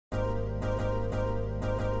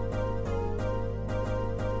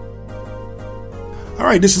All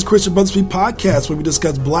right, this is Christian Bunsby Podcast, where we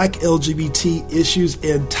discuss Black LGBT issues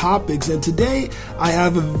and topics. And today I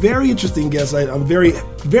have a very interesting guest. I'm very,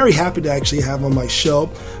 very happy to actually have on my show.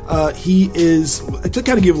 He is, to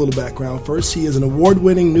kind of give a little background first, he is an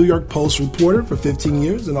award-winning New York Post reporter for 15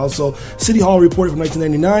 years and also City Hall reporter from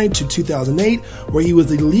 1999 to 2008, where he was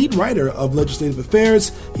the lead writer of legislative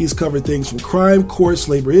affairs. He's covered things from crime, courts,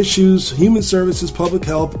 labor issues, human services, public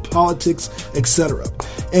health, politics, etc.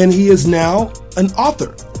 And he is now an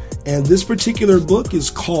author. And this particular book is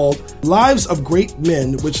called Lives of Great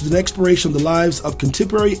Men, which is an exploration of the lives of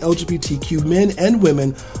contemporary LGBTQ men and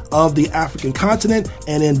women of the African continent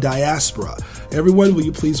and in diaspora. Everyone, will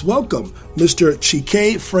you please welcome Mr.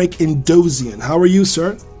 Chike Frankie Edozien. How are you,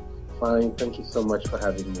 sir? Fine. Thank you so much for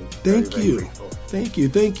having me. Thank you.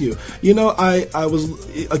 Thank you. You know, I've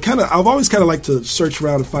always kind of liked to search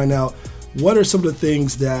around and find out what are some of the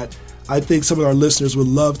things that I think some of our listeners would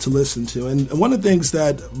love to listen to. And one of the things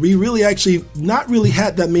that we really actually not really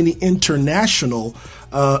had that many international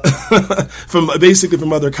from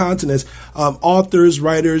other continents, authors,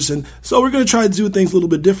 writers. And so we're going to try to do things a little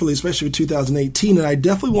bit differently, especially with 2018. And I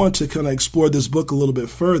definitely want to kind of explore this book a little bit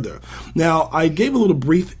further. Now, I gave a little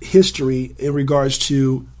brief history in regards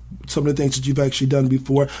to some of the things that you've actually done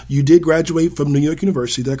before. You did graduate from New York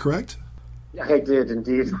University, is that correct? I did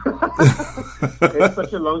indeed. It's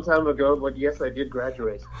such a long time ago, but yes, I did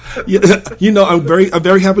graduate. Yeah, you know, I'm very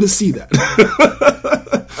happy to see that.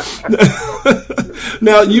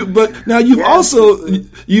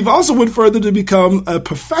 You've also went further to become a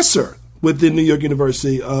professor within New York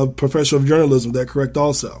University, a professor of journalism. Is that correct?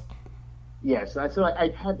 Also. Yes, so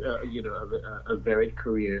I've had a varied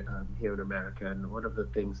career here in America, and one of the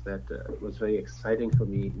things that was very exciting for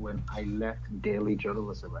me when I left daily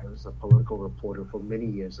journalism, I was a political reporter for many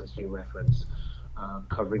years, as you referenced,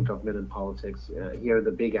 covering government and politics here in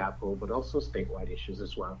the Big Apple, but also statewide issues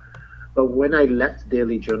as well. But when I left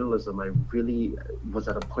daily journalism, I really was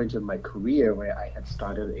at a point in my career where I had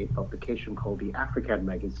started a publication called the African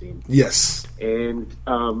magazine. Yes. And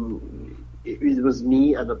it was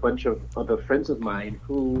me and a bunch of other friends of mine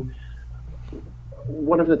who,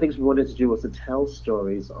 one of the things we wanted to do was to tell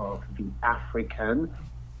stories of the African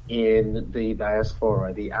in the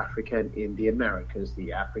diaspora, the African in the Americas,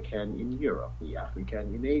 the African in Europe, the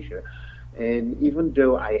African in Asia. And even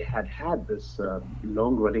though I had this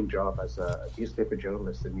long-running job as a newspaper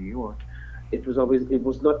journalist in New York, it was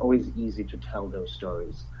not always easy to tell those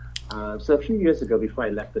stories. So a few years ago, before I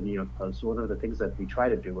left the New York Post, one of the things that we tried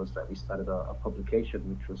to do was that we started a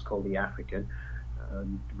publication which was called The African.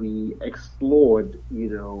 We explored,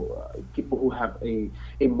 people who have a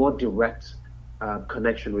more direct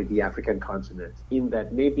connection with the African continent, in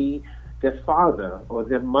that maybe their father or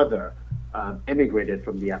their mother emigrated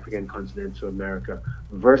from the African continent to America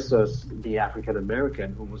versus the African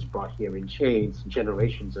American who was brought here in chains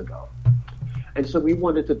generations ago. And so we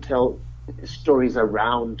wanted to tell stories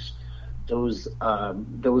around those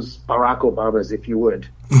Barack Obamas, if you would,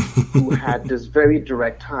 who had this very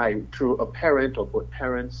direct tie through a parent or both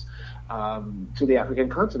parents to the African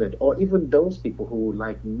continent, or even those people who,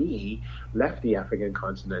 like me, left the African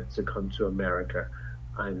continent to come to America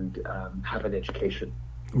and have an education.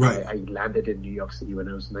 Right. I landed in New York City when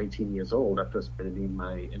I was 19 years old after spending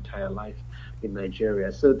my entire life in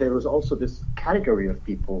Nigeria. So there was also this category of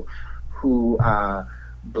people who are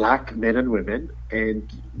Black men and women, and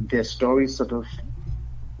their stories sort of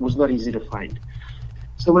was not easy to find.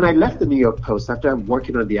 So when I left the New York Post, after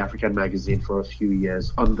working on the African magazine for a few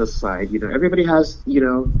years on the side, everybody has,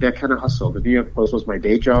 their kind of hustle. The New York Post was my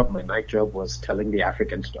day job. My night job was telling the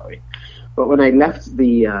African story. But when I left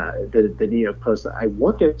the New York Post, I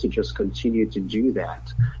wanted to just continue to do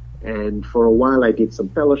that. And for a while, I did some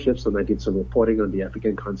fellowships and I did some reporting on the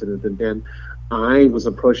African continent. And then I was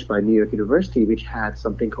approached by New York University, which had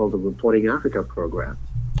something called the Reporting Africa program.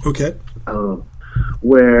 Okay.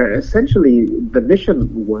 Where essentially the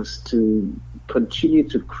mission was to continue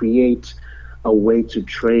to create a way to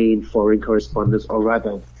train foreign correspondents, or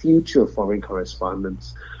rather future foreign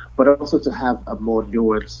correspondents, but also to have a more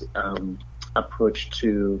nuanced approach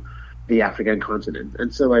to the African continent.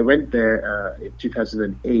 And so I went there in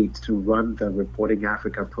 2008 to run the Reporting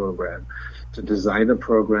Africa program, to design a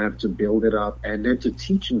program, to build it up, and then to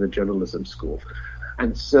teach in the journalism school.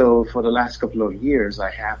 And so for the last couple of years, I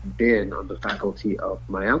have been on the faculty of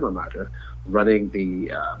my alma mater, running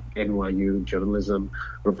the NYU Journalism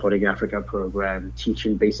Reporting Africa program,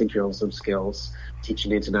 teaching basic journalism skills,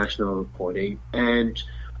 teaching international reporting. And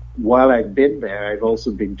while I've been there, I've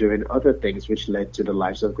also been doing other things which led to the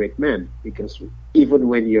Lives of Great Men, because even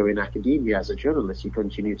when you're in academia as a journalist, you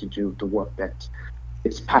continue to do the work that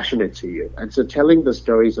it's passionate to you. And so telling the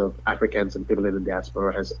stories of Africans and people in the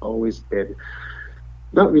diaspora has always been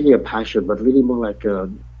not really a passion, but really more like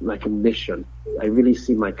a mission. I really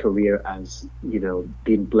see my career as,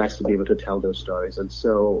 being blessed to be able to tell those stories. And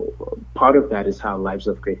so part of that is how Lives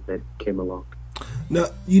of Great Men came along. Now,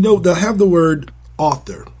 they'll have the word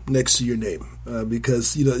author next to your name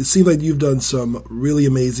because, it seems like you've done some really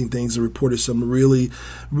amazing things and reported some really,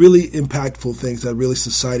 really impactful things that really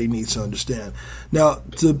society needs to understand. Now,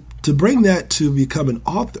 to bring that to become an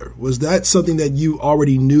author, was that something that you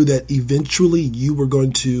already knew that eventually you were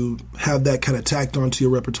going to have that kind of tacked onto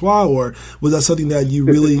your repertoire, or was that something that you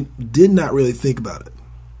really did not really think about it?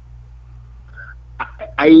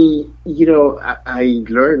 I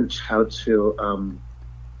learned how to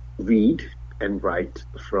read and write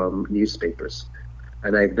from newspapers,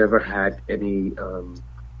 and I've never had any.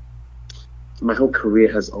 My whole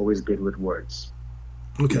career has always been with words,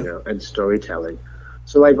 and storytelling.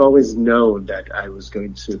 So I've always known that I was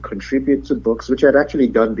going to contribute to books, which I'd actually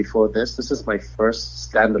done before this. This is my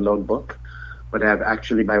first standalone book, but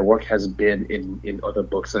my work has been in other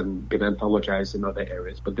books and been anthologized in other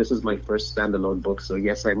areas. But this is my first standalone book, so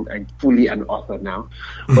yes, I'm fully an author now.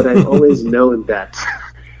 But I've always known that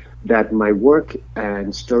my work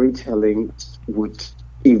and storytelling would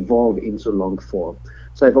evolve into long form.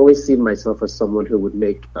 So I've always seen myself as someone who would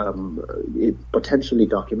make potentially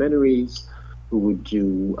documentaries, who would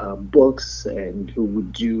do books, and who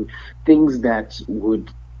would do things that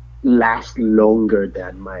would last longer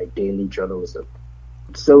than my daily journalism.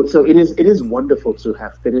 So it is wonderful to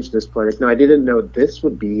have finished this project. Now, I didn't know this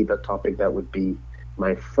would be the topic that would be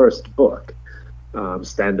my first book.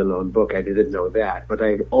 Standalone book. I didn't know that, but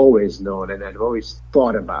I've always known, and I've always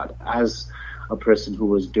thought about, as a person who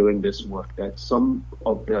was doing this work, that some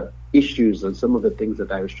of the issues and some of the things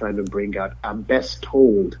that I was trying to bring out are best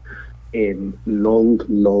told in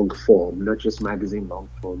long form, not just magazine long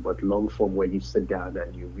form, but long form where you sit down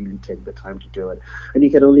and you really take the time to do it. And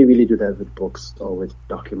you can only really do that with books or with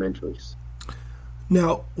documentaries.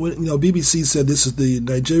 Now, when BBC said this is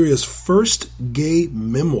Nigeria's first gay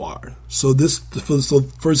memoir, so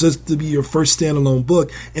for this to be your first standalone book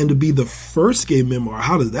and to be the first gay memoir,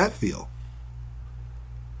 how does that feel?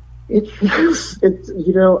 It feels, at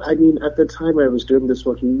the time I was doing this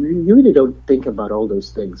work, you really don't think about all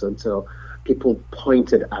those things until people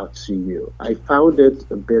point it out to you. I found it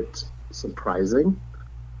a bit surprising,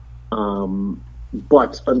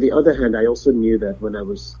 but on the other hand, I also knew that when I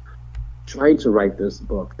was trying to write this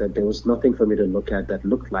book, that there was nothing for me to look at that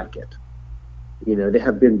looked like it. There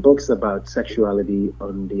have been books about sexuality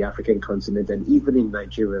on the African continent and even in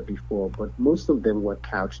Nigeria before, but most of them were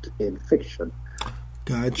couched in fiction.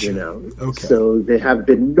 Gotcha. Okay. So there have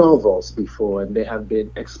been novels before, and there have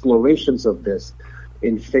been explorations of this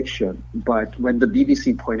in fiction. But when the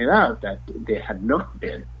BBC pointed out that there had not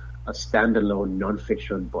been a standalone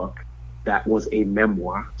nonfiction book that was a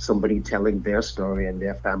memoir, somebody telling their story and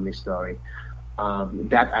their family story,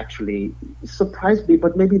 that actually surprised me,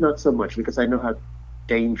 but maybe not so much, because I know how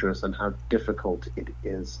dangerous and how difficult it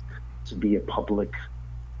is to be a public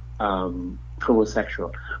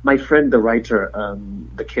homosexual. My friend, the writer,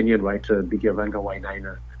 the Kenyan writer, Bigiavanga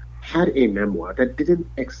Wainaina, had a memoir that didn't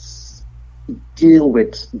deal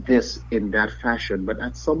with this in that fashion, but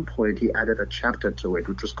at some point he added a chapter to it,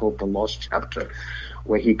 which was called The Lost Chapter,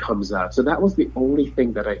 where he comes out. So that was the only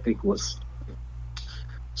thing that I think was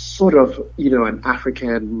sort of, an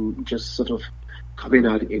African just sort of coming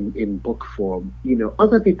out in book form.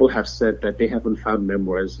 Other people have said that they haven't found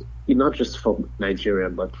memoirs, not just from Nigeria,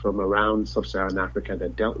 but from around sub-Saharan Africa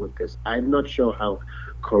that dealt with this. I'm not sure how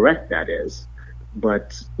correct that is,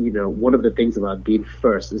 but, one of the things about being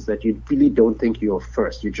first is that you really don't think you're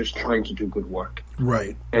first. You're just trying to do good work.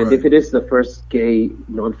 Right. And if it is the first gay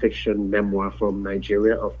nonfiction memoir from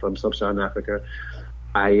Nigeria or from sub-Saharan Africa,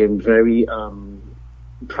 I am very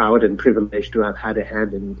proud and privileged to have had a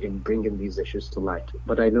hand in bringing these issues to light.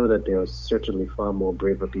 But I know that there are certainly far more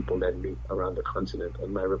braver people than me around the continent,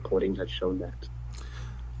 and my reporting has shown that.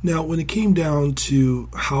 Now, when it came down to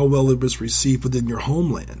how well it was received within your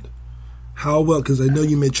homeland, how well, because I know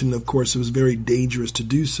you mentioned, of course, it was very dangerous to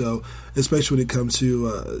do so, especially when it comes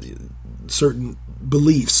to certain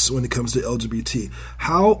beliefs when it comes to LGBT.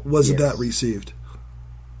 How was that received?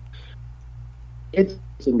 It's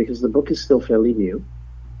because the book is still fairly new,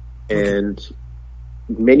 and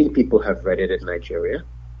many people have read it in Nigeria.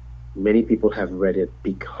 Many people have read it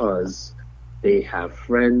because they have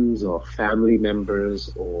friends or family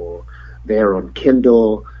members, or they're on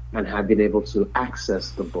Kindle and have been able to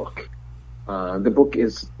access the book. The book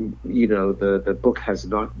is, the book has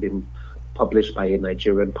not been published by a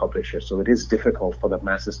Nigerian publisher, so it is difficult for the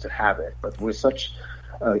masses to have it. But we're such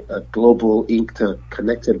a global,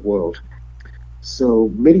 interconnected world. So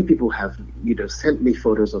many people have, sent me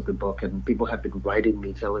photos of the book, and people have been writing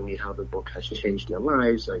me, telling me how the book has changed their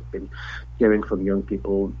lives. I've been hearing from young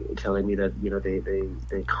people telling me that,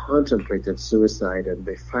 they contemplated suicide, and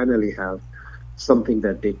they finally have something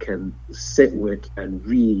that they can sit with and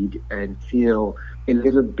read and feel a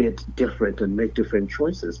little bit different and make different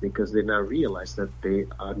choices, because they now realize that they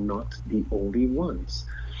are not the only ones.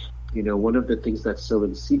 One of the things that's so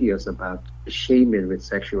insidious about shaming with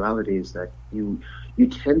sexuality is that you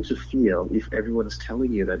tend to feel, if everyone is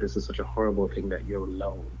telling you that this is such a horrible thing, that you're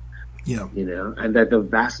alone. Yeah. And that the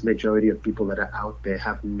vast majority of people that are out there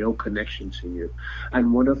have no connection to you.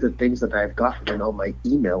 And one of the things that I've gotten in all my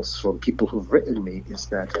emails from people who've written me is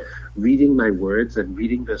that reading my words and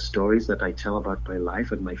reading the stories that I tell about my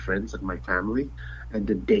life and my friends and my family, and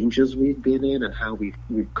the dangers we've been in, and how we've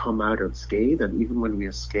come out unscathed, and even when we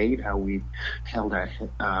are scathed, how we've held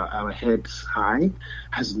our heads high,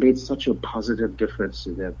 has made such a positive difference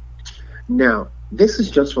to them. Now, this is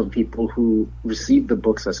just from people who received the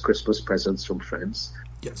books as Christmas presents from friends.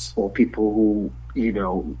 Yes. Or people who,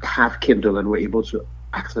 have Kindle and were able to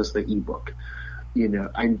access the ebook.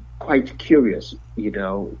 I'm quite curious,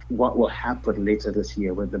 what will happen later this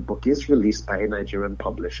year when the book is released by a Nigerian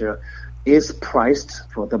publisher, is priced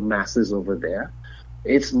for the masses over there.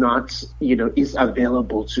 It's not, it's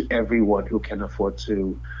available to everyone who can afford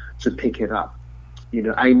to pick it up.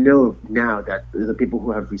 I know now that the people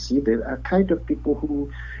who have received it are kind of people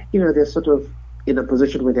who, they're sort of in a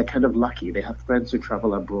position where they're kind of lucky. They have friends who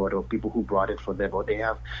travel abroad, or people who brought it for them, or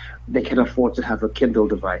they can afford to have a Kindle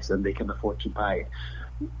device and they can afford to buy it.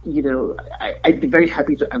 I'd be very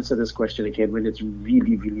happy to answer this question again when it's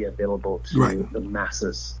really, really available to the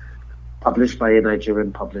masses. Published by a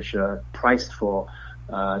Nigerian publisher, priced for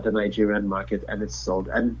the Nigerian market, and it's sold.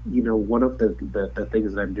 And one of the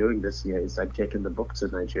things that I'm doing this year is I'm taking the book to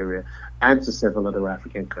Nigeria and to several other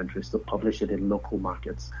African countries to publish it in local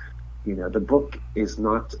markets. The book is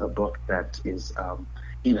not a book that is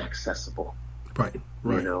inaccessible. Right.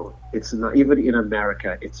 It's not, even in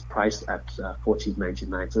America, it's priced at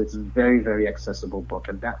 $14.99. So it's a very, very accessible book,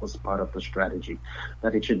 and that was part of the strategy,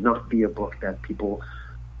 that it should not be a book that people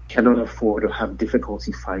cannot afford or have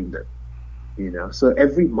difficulty finding. So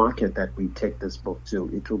every market that we take this book to,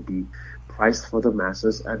 it will be priced for the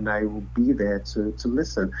masses, and I will be there to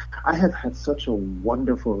listen. I have had such a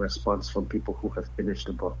wonderful response from people who have finished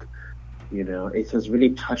the book. It has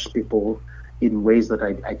really touched people in ways that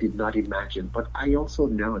I did not imagine. But I also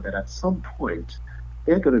know that at some point,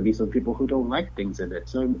 there are going to be some people who don't like things in it.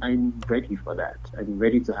 So I'm ready for that. I'm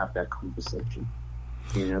ready to have that conversation.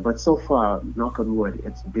 But so far, knock on wood,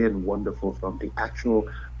 it's been wonderful from the actual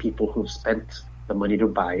people who've spent the money to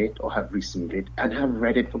buy it or have received it and have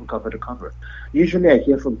read it from cover to cover. Usually I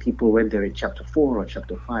hear from people when they're in chapter 4 or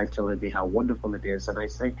chapter 5 telling me how wonderful it is, and I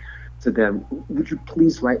say to them, would you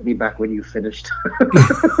please write me back when you finished?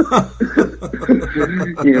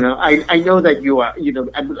 I know that you are,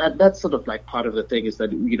 and that's sort of like part of the thing is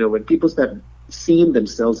that, when people start seeing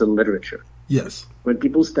themselves in literature, yes, when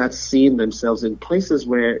people start seeing themselves in places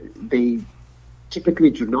where they typically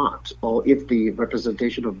do not, or if the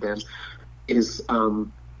representation of them is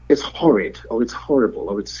horrid, or it's horrible,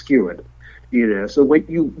 or it's skewed, so when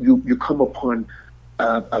you come upon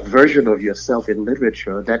a version of yourself in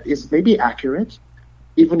literature that is maybe accurate,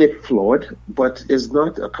 even if flawed, but is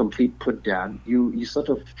not a complete put down, you sort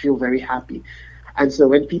of feel very happy. And so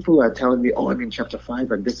when people are telling me, oh, I'm in chapter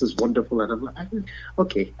 5 and this is wonderful, and I'm like,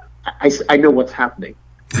 okay, I know what's happening,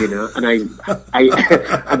 and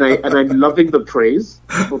I'm loving the praise.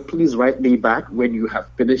 But please write me back when you have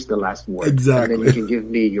finished the last word. Exactly. And then you can give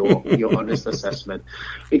me your honest assessment.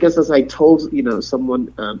 Because as I told,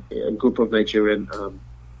 someone, a group of Nigerian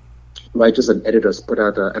writers and editors put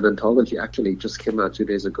out an anthology. Actually, it just came out 2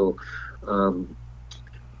 days ago.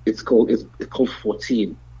 It's called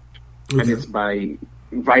 14. And it's by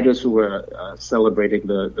writers who were celebrating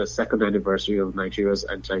the second anniversary of Nigeria's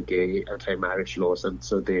anti-gay, anti-marriage laws, and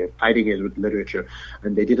so they're fighting it with literature.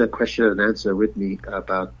 And they did a question and answer with me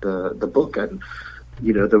about the book. And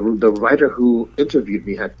the writer who interviewed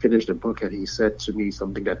me had finished the book, and he said to me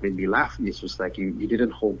something that made me laugh. He was like, you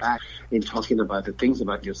didn't hold back in talking about the things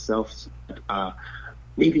about yourself that are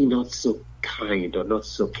maybe not so kind or not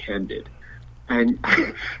so candid. And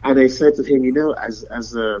I said to him,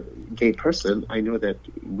 as a gay person, I know that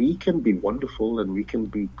we can be wonderful and we can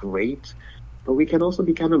be great, but we can also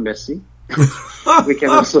be kind of messy. We can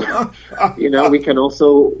also,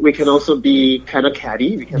 we can also be kind of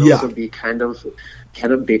catty. We can also be kind of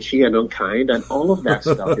bitchy and unkind, and all of that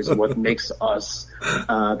stuff is what makes us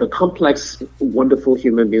the complex, wonderful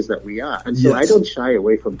human beings that we are. And so I don't shy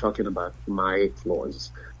away from talking about my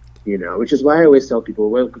flaws, which is why I always tell people,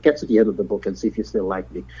 well, get to the end of the book and see if you still like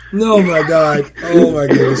me. Oh my God. Oh my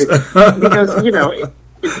goodness. Because,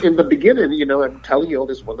 in the beginning, I'm telling you all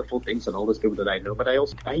these wonderful things and all these people that I know, but I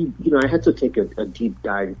had to take a deep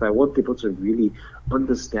dive if I want people to really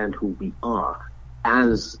understand who we are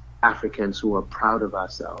as Africans who are proud of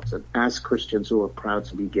ourselves and as Christians who are proud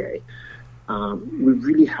to be gay. We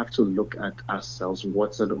really have to look at ourselves,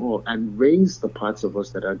 what's and all, and raise the parts of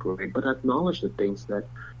us that are great, but acknowledge the things that,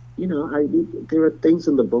 there are things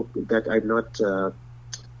in the book that I'm not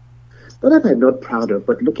that I'm not proud of,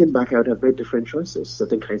 but looking back, I would have made different choices,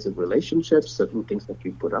 certain kinds of relationships, certain things that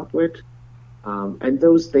we put up with. And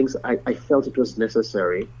those things, I felt it was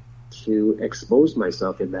necessary to expose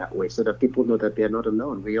myself in that way so that people know that they're not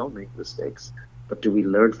alone. We all make mistakes, but do we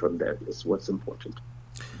learn from them is what's important.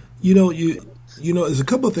 There's a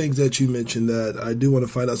couple of things that you mentioned that I do want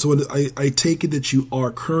to find out. So I take it that you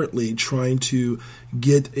are currently trying to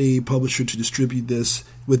get a publisher to distribute this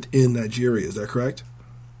within Nigeria. Is that correct?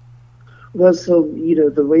 Well, so,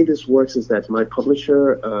 the way this works is that my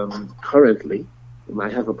publisher, currently, I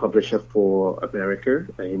have a publisher for America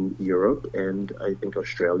and Europe and I think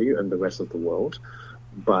Australia and the rest of the world.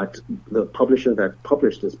 But the publisher that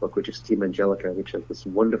published this book, which is Team Angelica, which is this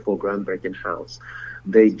wonderful, groundbreaking house,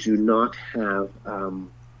 they do not have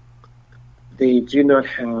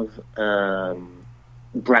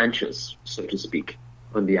branches, so to speak,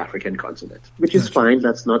 on the African continent, which is fine.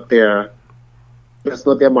 That's not their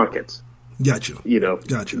market. Gotcha.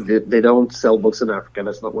 They don't sell books in Africa.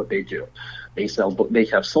 That's not what they do. They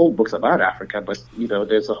have sold books about Africa, but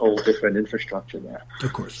there's a whole different infrastructure there.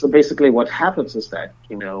 Of course. So basically, what happens is that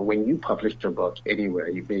when you publish your book anywhere,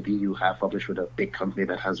 maybe you have published with a big company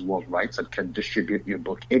that has world rights and can distribute your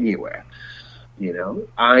book anywhere.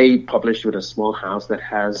 I published with a small house that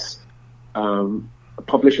has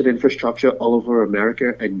publishing infrastructure all over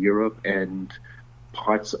America and Europe and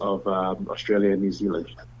parts of Australia and New Zealand.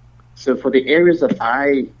 So for the areas that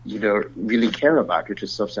I, really care about, which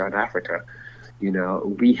is Sub-Saharan Africa,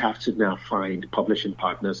 we have to now find publishing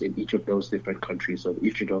partners in each of those different countries or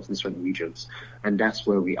each of those different regions. And that's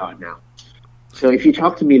where we are now. So if you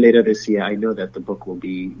talk to me later this year, I know that the book will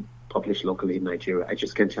be published locally in Nigeria. I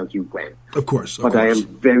just can't tell you when. Of course. But I am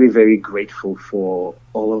very, very grateful for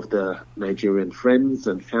all of the Nigerian friends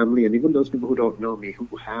and family, and even those people who don't know me, who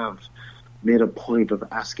have made a point of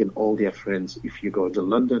asking all their friends, if you're going to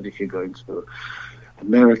London, if you're going to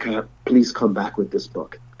America, please come back with this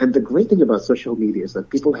book. And the great thing about social media is that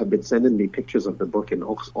people have been sending me pictures of the book in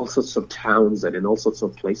all sorts of towns and in all sorts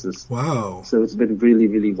of places. Wow. So it's been really,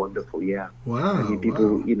 really wonderful, yeah. Wow. I mean,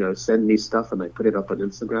 people, send me stuff and I put it up on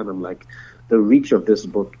Instagram. I'm like, the reach of this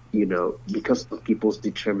book, because of people's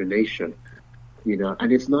determination,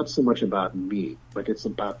 and it's not so much about me, but it's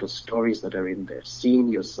about the stories that are in there. Seeing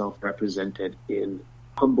yourself represented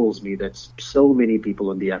humbles me that so many people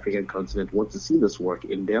on the African continent want to see this work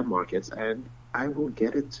in their markets, and I will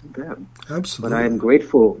get it to them. Absolutely. But I am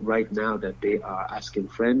grateful right now that they are asking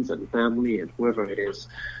friends and family and whoever it is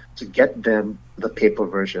to get them the paper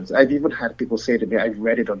versions. I've even had people say to me, I've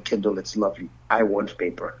read it on Kindle, it's lovely. I want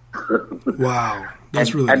paper. Wow.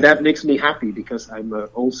 That's really and good. that makes me happy because I'm an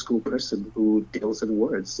old school person who deals in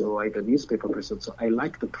words. So I'm a newspaper person. So I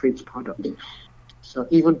like the print product. So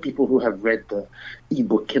even people who have read the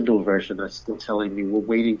ebook Kindle version are still telling me we're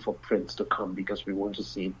waiting for prints to come because we want to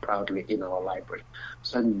see it proudly in our library.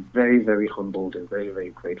 So I'm very, very humbled and very,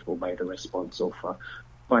 very grateful by the response so far.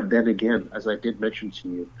 But then again, as I did mention to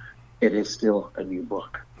you, it is still a new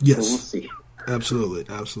book. Yes. So we'll see. Absolutely.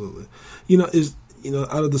 Absolutely.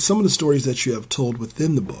 Out of some of the stories that you have told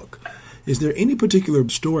within the book, is there any particular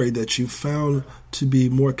story that you found to be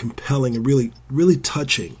more compelling and really, really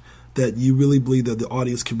touching that you really believe that the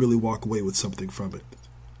audience can really walk away with something from it?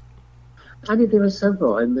 I mean, there were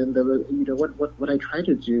several, and then there were, what I tried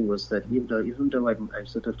to do was that, even though I'm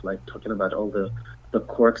sort of like talking about all the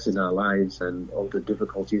quirks in our lives and all the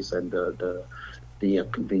difficulties and I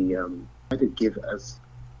to give as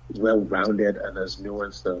well-rounded and as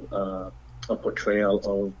nuanced a portrayal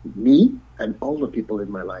of me and all the people in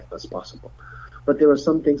my life as possible. But there are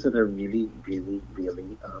some things that are really, really,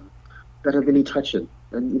 really that are really touching.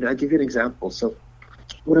 And I'll give you an example. So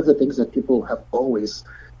one of the things that people have always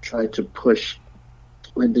tried to push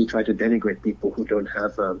when they try to denigrate people who don't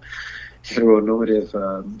have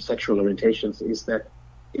heteronormative sexual orientations is that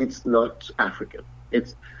it's not African.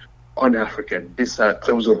 It's un-African. These are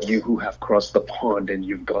those of you who have crossed the pond and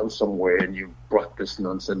you've gone somewhere and you've brought this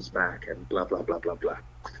nonsense back and blah, blah, blah, blah, blah.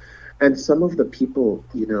 And some of the people,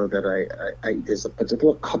 that there's a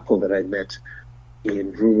particular couple that I met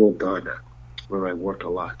in rural Ghana where I work a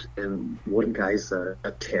lot. And one guy's a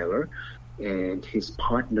tailor and his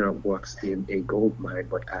partner works in a gold mine,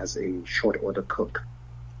 but as a short order cook.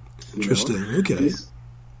 Interesting. Okay.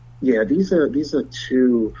 These are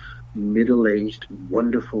two middle-aged,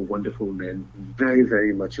 wonderful, wonderful men, very,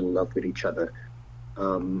 very much in love with each other.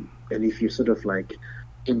 And if you're sort of like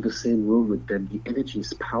in the same room with them, the energy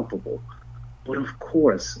is palpable. But of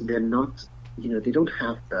course, they're not, they don't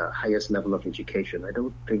have the highest level of education. I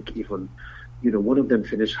don't think even, one of them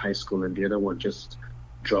finished high school and the other one just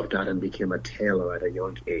dropped out and became a tailor at a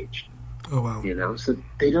young age. Oh, wow. So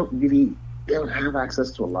they don't have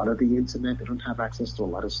access to a lot of the internet. They don't have access to a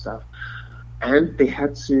lot of stuff. And they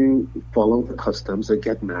had to follow the customs and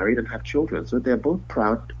get married and have children. So they're both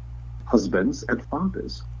proud husbands and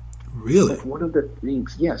fathers. Really? But one of the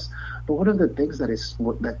things, yes. But one of the things that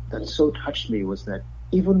so touched me was that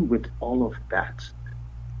even with all of that,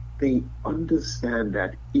 they understand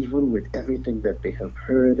that even with everything that they have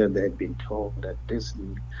heard and they have been told, that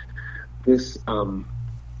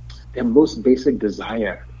their most basic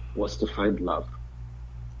desire was to find love.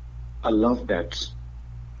 A love that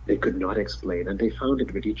they could not explain, and they found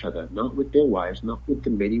it with each other, not with their wives, not with the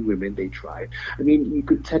many women they tried. I mean, you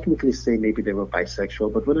could technically say maybe they were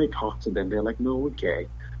bisexual, but when I talk to them, they're like, no, we're gay,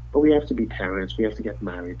 but we have to be parents, we have to get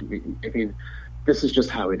married. I mean, this is just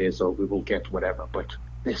how it is, or we will get whatever. But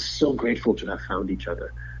they're so grateful to have found each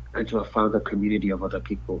other and to have found a community of other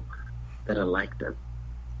people that are like them.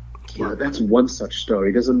 That's one such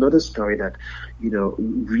story. There's another story that,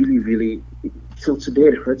 really, really, till today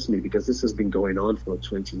it hurts me because this has been going on for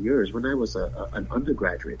 20 years. When I was an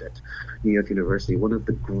undergraduate at New York University, one of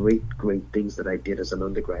the great, great things that I did as an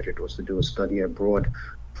undergraduate was to do a study abroad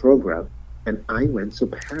program. And I went to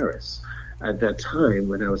Paris. At that time,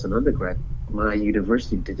 when I was an undergrad, my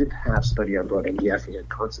university didn't have study abroad in the African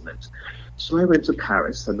continent. So I went to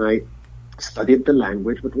Paris and I studied the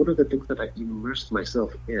language, but one of the things that I immersed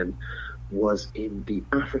myself in was in the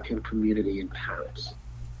African community in Paris.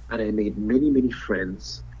 And I made many, many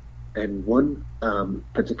friends. And one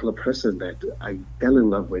particular person that I fell in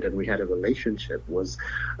love with and we had a relationship was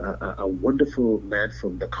a wonderful man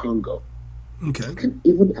from the Congo. Okay. And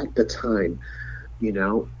even at the time,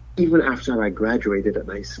 even after I graduated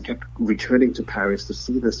and I kept returning to Paris to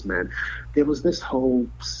see this man, there was this whole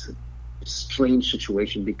strange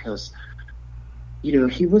situation because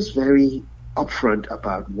he was very upfront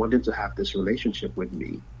about wanting to have this relationship with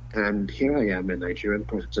me. And here I am, a Nigerian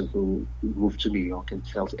person who moved to New York and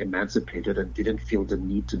felt emancipated and didn't feel the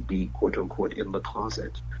need to be, quote unquote, in the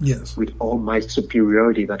closet. Yes. With all my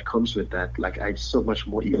superiority that comes with that. Like, I'm so much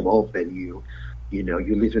more evolved than you.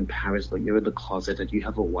 You live in Paris, but you're in the closet and you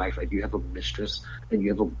have a wife and you have a mistress and you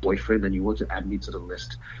have a boyfriend and you want to add me to the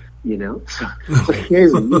list. So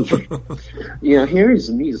here's me. Here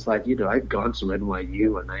is me. It's like, I've gone to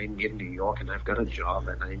NYU and I'm in New York and I've got a job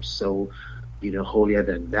and I'm so, holier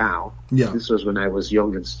than thou. Yeah. This was when I was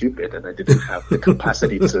young and stupid and I didn't have the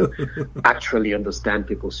capacity to actually understand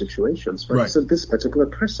people's situations. But so this particular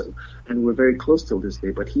person, and we're very close till this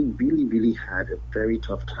day, but he really, really had a very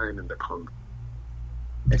tough time in the Congo.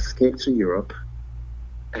 Escaped to Europe,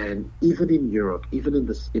 and even in Europe, even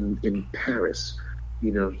in Paris,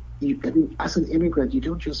 as an immigrant, you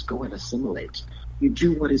don't just go and assimilate. You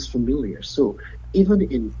do what is familiar. So even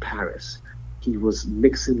in Paris, he was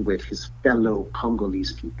mixing with his fellow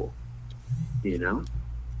Congolese people,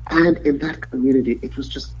 And in that community, it was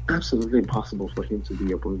just absolutely impossible for him to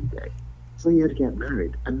be a born gay. So he had to get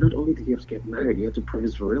married. And not only did he have to get married, he had to prove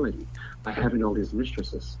his virility by having all these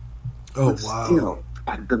mistresses. Oh, but wow. Still,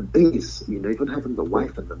 at the base, even having the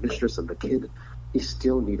wife and the mistress and the kid, he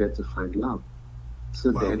still needed to find love.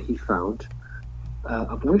 So then he found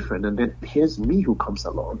a boyfriend. And then here's me who comes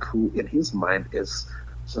along, who in his mind is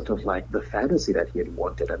sort of like the fantasy that he had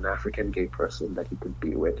wanted, an African gay person that he could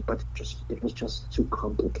be with. But it was just too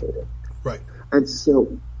complicated. Right. And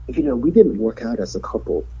so, we didn't work out as a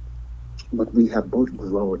couple, but we have both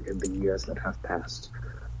grown in the years that have passed.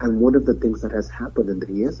 And one of the things that has happened in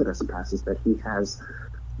the years that has passed is that he has,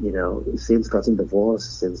 since gotten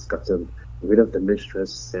divorced, since gotten rid of the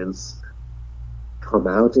mistress, since come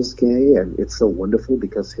out as gay. And it's so wonderful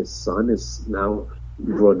because his son is now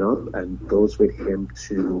grown up and goes with him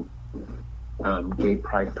to gay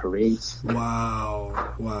pride parades.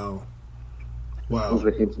 Wow. Goes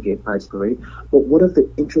with him to gay pride parade. But one of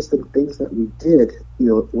the interesting things that we did,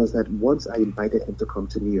 was that once I invited him to come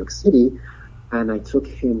to New York City, and I took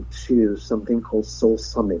him to something called Soul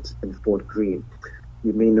Summit in Fort Greene.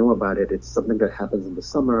 You may know about it. It's something that happens in the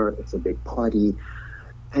summer. It's a big party.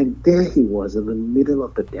 And there he was in the middle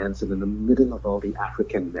of the dance and in the middle of all the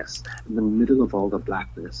Africanness, in the middle of all the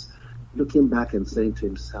blackness, looking back and saying to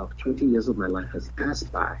himself, 20 years of my life has passed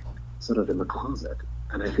by, sort of in the closet,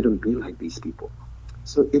 and I couldn't be like these people.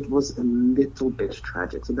 So it was a little bit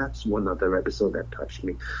tragic. So that's one other episode that touched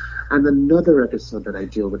me. And another episode that I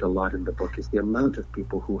deal with a lot in the book is the amount of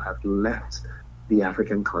people who have left the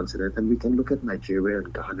African continent. And we can look at Nigeria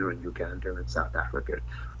and Ghana and Uganda and South Africa,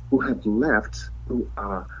 who have left, who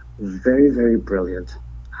are very, very brilliant,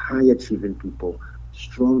 high-achieving people,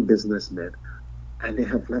 strong businessmen, and they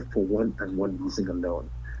have left for one and one reason alone.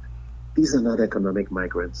 These are not economic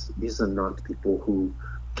migrants. These are not people who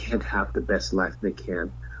can't have the best life they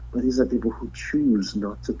can, but these are people who choose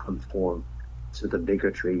not to conform to the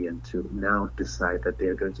bigotry and to now decide that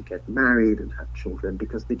they're going to get married and have children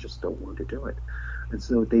because they just don't want to do it. And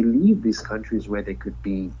so they leave these countries where they could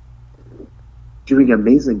be doing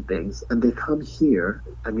amazing things, and they come here.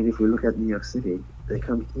 I mean, if we look at New York City, they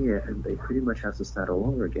come here and they pretty much have to start all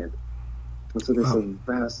over again. And so there's a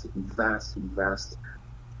vast, vast, vast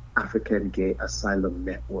African gay asylum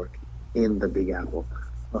network in the Big Apple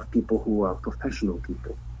of people who are professional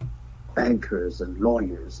people, bankers and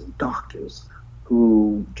lawyers and doctors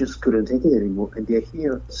who just couldn't take it anymore, and they're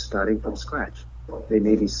here starting from scratch. They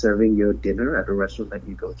may be serving your dinner at a restaurant that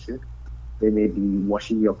you go to. They may be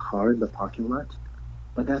washing your car in the parking lot,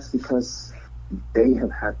 but that's because they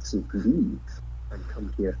have had to leave and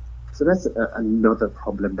come here. So that's another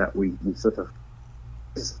problem that we sort of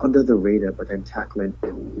is under the radar, but then tackling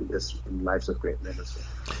in Lives of Great Men.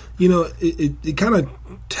 You know, it kind of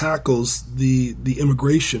tackles the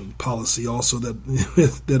immigration policy also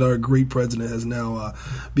that our great president has now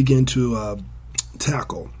begun to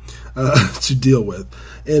tackle, to deal with.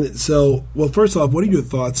 And so, well, first off, what are your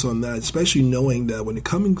thoughts on that, especially knowing that when it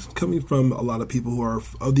coming from a lot of people who are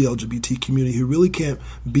of the LGBT community who really can't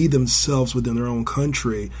be themselves within their own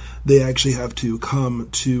country, they actually have to come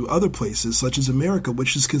to other places such as America,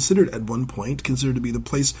 which is considered at one point considered to be the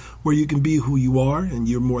place where you can be who you are and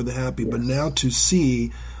you're more than happy. Yes. But now to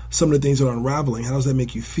see some of the things that are unraveling, how does that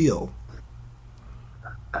make you feel?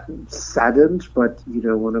 Saddened, but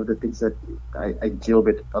one of the things that I deal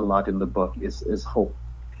with a lot in the book is hope.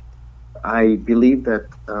 I believe that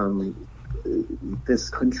this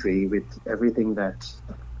country, with everything that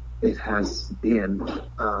it has been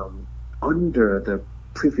under the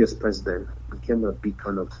previous president, became a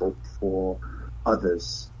beacon of hope for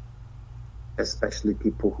others, especially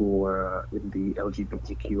people who are in the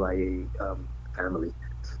LGBTQIA family,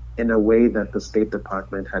 in a way that the State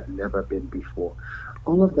Department had never been before.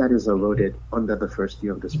 All of that is eroded under the first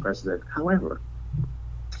year of this president. However,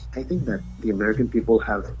 I think that the American people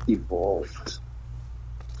have evolved,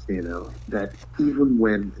 that even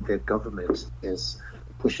when their government is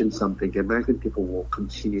pushing something, the American people will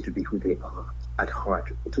continue to be who they are at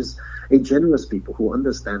heart. It is a generous people who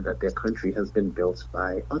understand that their country has been built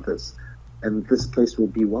by others, and this place will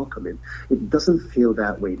be welcoming. It doesn't feel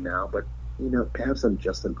that way now, but, perhaps I'm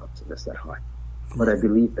just an optimist at heart. But I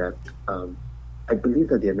believe that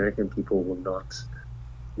the American people will not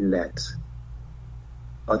let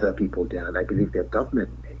other people down. I believe their government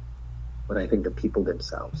may, but I think the people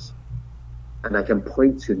themselves. And I can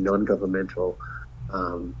point to non-governmental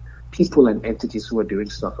people and entities who are doing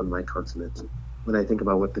stuff on my continent. When I think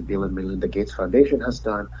about what the Bill and Melinda Gates Foundation has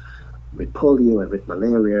done with polio and with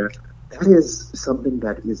malaria, that is something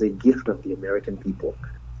that is a gift of the American people.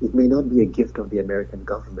 It may not be a gift of the American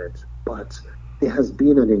government, but there has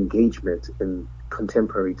been an engagement in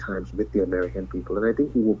contemporary times with the American people, and I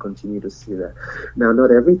think we will continue to see that. Now, not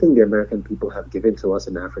everything the American people have given to us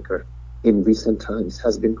in Africa in recent times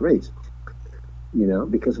has been great,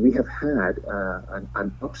 because we have had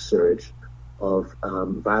an upsurge of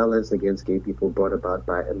violence against gay people brought about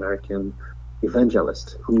by American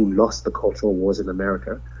evangelists who lost the cultural wars in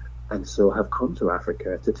America, and so have come to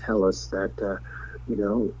Africa to tell us that,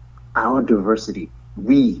 our diversity,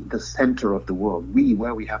 we, the center of the world, we,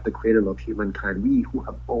 where we have the cradle of humankind, we who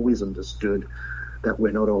have always understood that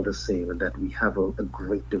we're not all the same and that we have a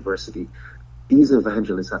great diversity. These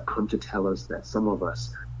evangelists have come to tell us that some of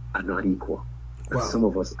us are not equal, and some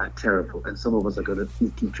of us are terrible, and some of us are going to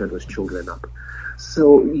eat each other's children up.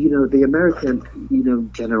 So, the American,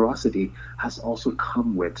 generosity has also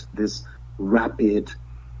come with this rapid,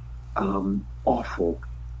 awful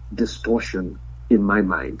distortion in my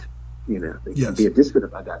mind. There can be a dispute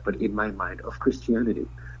about that, but in my mind, of Christianity.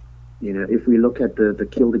 If we look at the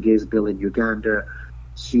Kill the Gays bill in Uganda,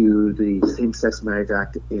 to the Same-Sex Marriage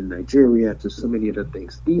Act in Nigeria, to so many other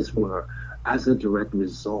things. These were as a direct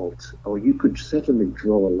result, or you could certainly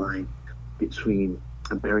draw a line between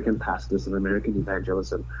American pastors and American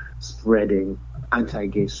evangelism spreading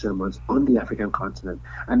anti-gay sermons on the African continent.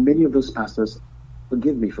 And many of those pastors,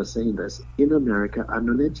 forgive me for saying this, in America are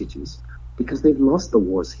non-entities because they've lost the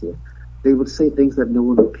wars here. They would say things that no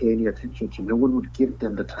one would pay any attention to. No one would give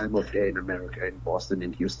them the time of day in America, in Boston,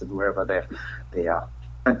 in Houston, wherever they are.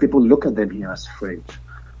 And people look at them here as fringe.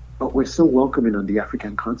 But we're so welcoming on the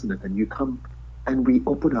African continent, and you come and we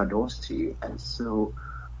open our doors to you. And so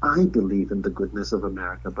I believe in the goodness of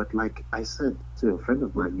America. But like I said to a friend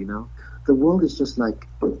of mine, the world is just like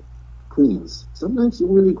Queens. Sometimes you're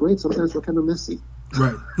really great, sometimes we're kind of messy.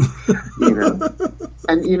 Right.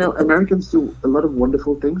 And Americans do a lot of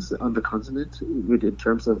wonderful things on the continent in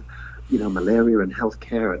terms of malaria and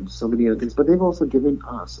healthcare and so many other things, but they've also given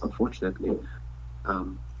us, unfortunately,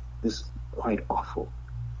 this quite awful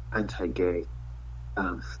anti-gay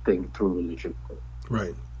thing through religion.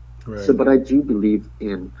 Right. So, but I do believe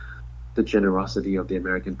in the generosity of the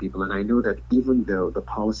American people, and I know that even though the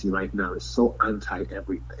policy right now is so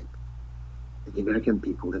anti-everything, the American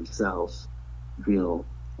people themselves will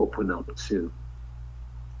open up to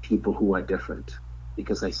people who are different,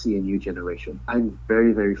 because I see a new generation. I'm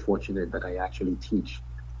very, very fortunate that I actually teach.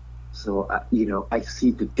 So, I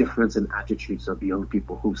see the difference in attitudes of young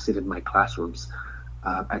people who sit in my classrooms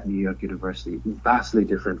at New York University, vastly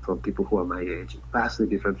different from people who are my age, vastly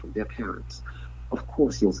different from their parents. Of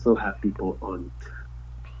course, you'll still have people on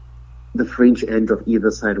the fringe end of either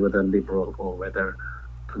side, whether liberal or whether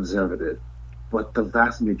conservative. But the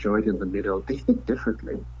vast majority in the middle, they think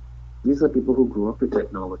differently. These are people who grew up with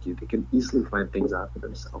technology. They can easily find things out for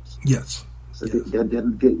themselves. Yes. So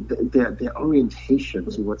their orientation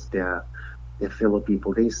towards their fellow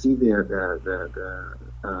people, they see the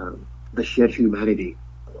shared humanity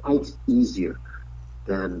quite easier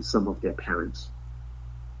than some of their parents.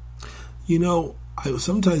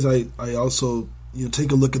 Sometimes I also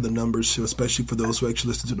take a look at the numbers too, especially for those who actually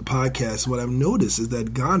listen to the podcast. What I've noticed is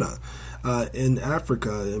that Ghana, in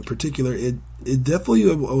Africa in particular, it definitely,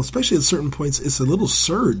 especially at certain points, it's a little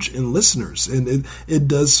surge in listeners, and it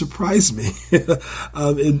does surprise me.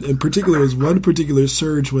 In particular, there was one particular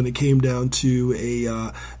surge when it came down to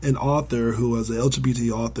an author who was an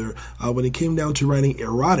LGBT author, when it came down to writing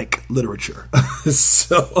erotic literature.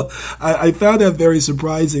 So I found that very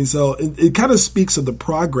surprising. So it kind of speaks of the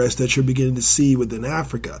progress that you're beginning to see within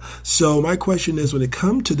Africa. So my question is, when it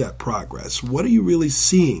comes to that progress, what are you really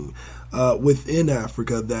seeing within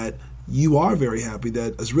Africa that you are very happy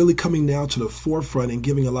that is really coming now to the forefront and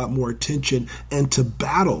giving a lot more attention and to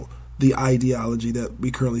battle the ideology that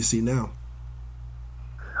we currently see now?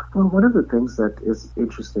 Well, one of the things that is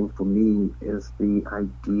interesting for me is the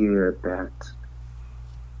idea that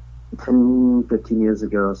 10, 15 years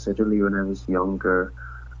ago, certainly when I was younger,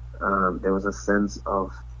 there was a sense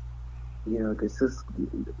of, there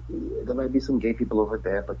might be some gay people over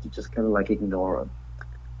there, but you just kind of like ignore them.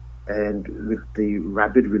 And with the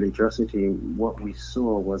rabid religiosity, what we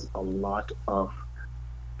saw was a lot of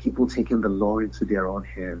people taking the law into their own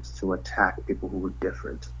hands to attack people who were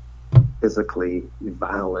different, physically,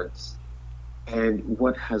 violence. And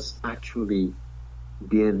what has actually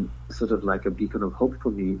been sort of like a beacon of hope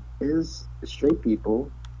for me is straight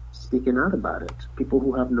people speaking out about it. People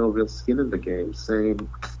who have no real skin in the game saying,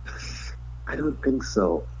 I don't think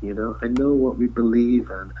so. I know what we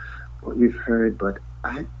believe and what we've heard, but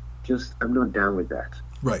I'm not down with that.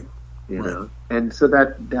 Right. You know? And so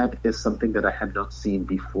that is something that I had not seen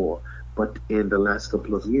before. But in the last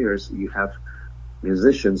couple of years, you have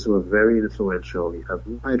musicians who are very influential. You have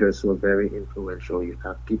writers who are very influential. You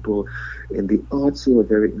have people in the arts who are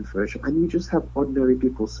very influential. And you just have ordinary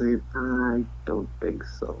people saying, I don't think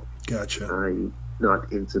so. Gotcha. I'm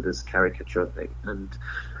not into this caricature thing.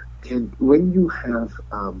 And when you have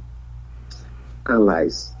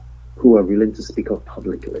allies who are willing to speak up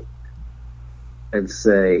publicly and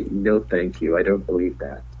say, no, thank you, I don't believe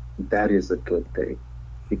that, that is a good thing,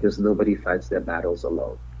 because nobody fights their battles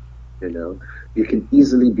alone. You can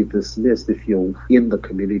easily be dismissed if you're in the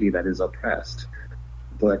community that is oppressed.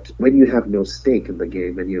 But when you have no stake in the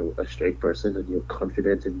game and you're a straight person and you're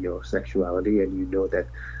confident in your sexuality and you know that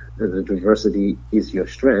the diversity is your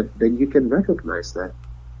strength, then you can recognize that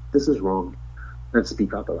this is wrong and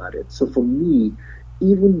speak up about it. So for me,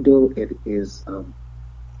 even though it is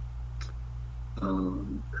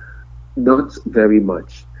not very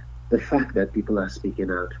much, the fact that people are speaking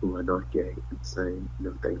out who are not gay and saying,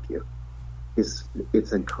 no, thank you,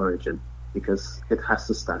 it's encouraging, because it has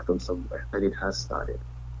to start from somewhere, and it has started.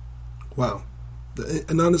 Wow.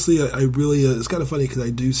 And honestly, I really, it's kind of funny because I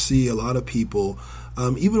do see a lot of people,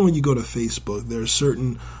 even when you go to Facebook, there are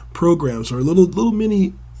certain programs or little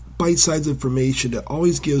mini bite-sized information that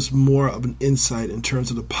always gives more of an insight in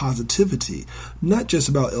terms of the positivity, not just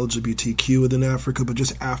about LGBTQ within Africa, but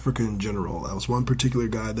just Africa in general. That was one particular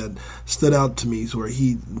guy that stood out to me where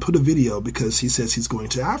he put a video because he says he's going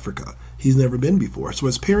to Africa. He's never been before. So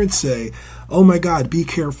his parents say, oh my God, be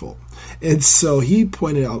careful. And so he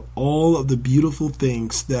pointed out all of the beautiful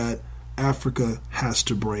things that Africa has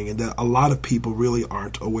to bring and that a lot of people really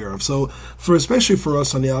aren't aware of. So especially for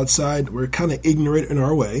us on the outside, we're kind of ignorant in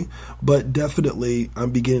our way, but definitely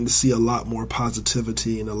I'm beginning to see a lot more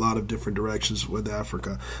positivity in a lot of different directions with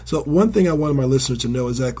Africa. So one thing I wanted my listeners to know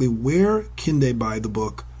exactly, where can they buy the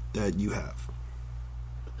book that you have?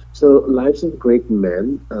 So, Lives of Great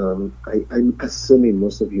Men, I'm assuming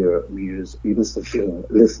most of your viewers, most of your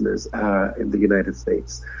listeners are in the United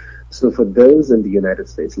States. So for those in the United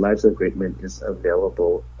States, Lives of Great Men is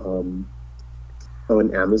available on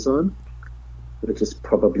Amazon, which is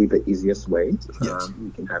probably the easiest way. Yes.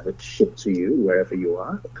 You can have it shipped to you wherever you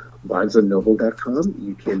are. BarnesandNoble.com,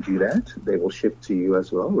 you can do that. They will ship to you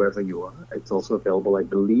as well, wherever you are. It's also available, I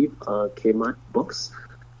believe, Kmart Books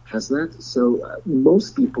has that. So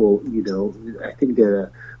most people, I think the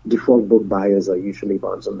default book buyers are usually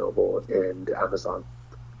Barnes & Noble and Amazon.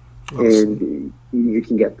 Awesome. And you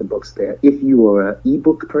can get the books there. If you are an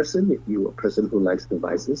ebook person, if you're a person who likes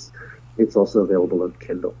devices, it's also available on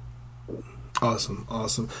Kindle.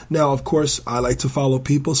 Awesome. Now, of course, I like to follow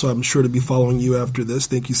people, so I'm sure to be following you after this.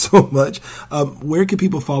 Thank you so much. Where can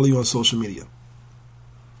people follow you on social media?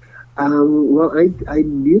 Well,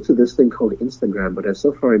 I'm new to this thing called Instagram, but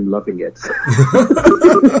so far I'm loving it.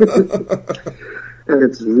 And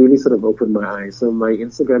it's really sort of opened my eyes. So my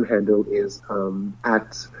Instagram handle is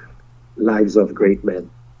at Lives of Great Men.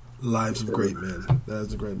 Lives of Great Men.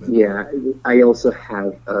 That's a great man. Yeah, I also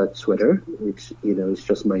have Twitter, which is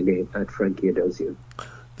just my name at Frankie Edozien.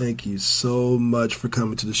 Thank you so much for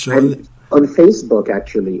coming to the show. And on Facebook,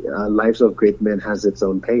 actually, Lives of Great Men has its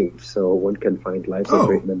own page, so one can find Lives of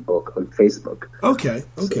Great Men book on Facebook. Okay.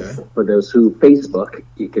 So for those who Facebook,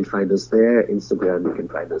 you can find us there. Instagram, you can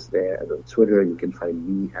find us there, and on Twitter, you can find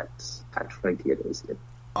me at Frankie Edozien.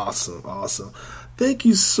 Awesome. Thank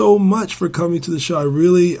you so much for coming to the show. I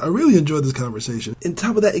really enjoyed this conversation. On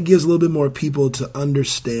top of that, it gives a little bit more people to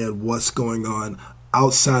understand what's going on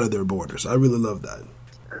outside of their borders. I really love that.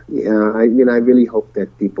 Yeah, I really hope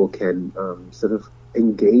that people can sort of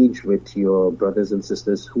engage with your brothers and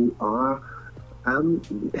sisters who are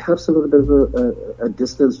perhaps a little bit of a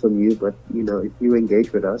distance from you, but if you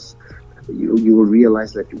engage with us, you will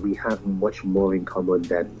realize that we have much more in common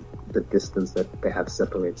than the distance that perhaps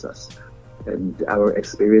separates us. And our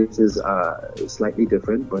experiences are slightly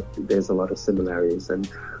different, but there's a lot of similarities. And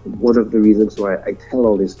one of the reasons why I tell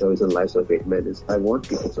all these stories in Lives of Great Men is I want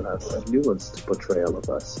people to have a nuanced portrayal of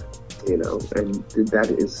us, and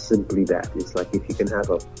that is simply that. It's like if you can have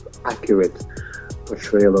an accurate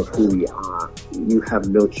portrayal of who we are, you have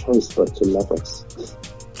no choice but to love us.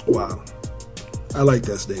 Wow. I like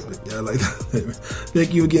that statement. Yeah, I like that statement.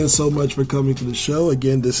 Thank you again so much for coming to the show.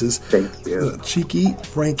 Again, this is Chike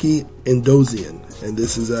Frankie Edozien, and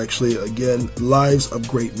this is actually, again, Lives of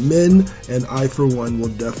Great Men, and I, for one, will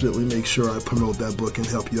definitely make sure I promote that book and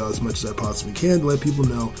help you out as much as I possibly can to let people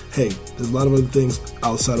know, hey, there's a lot of other things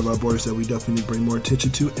outside of our borders that we definitely need to bring more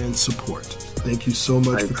attention to and support. Thank you so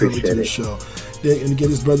much for coming to the show. And again,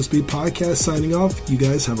 this Brother Speed Podcast signing off. You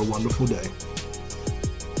guys have a wonderful day.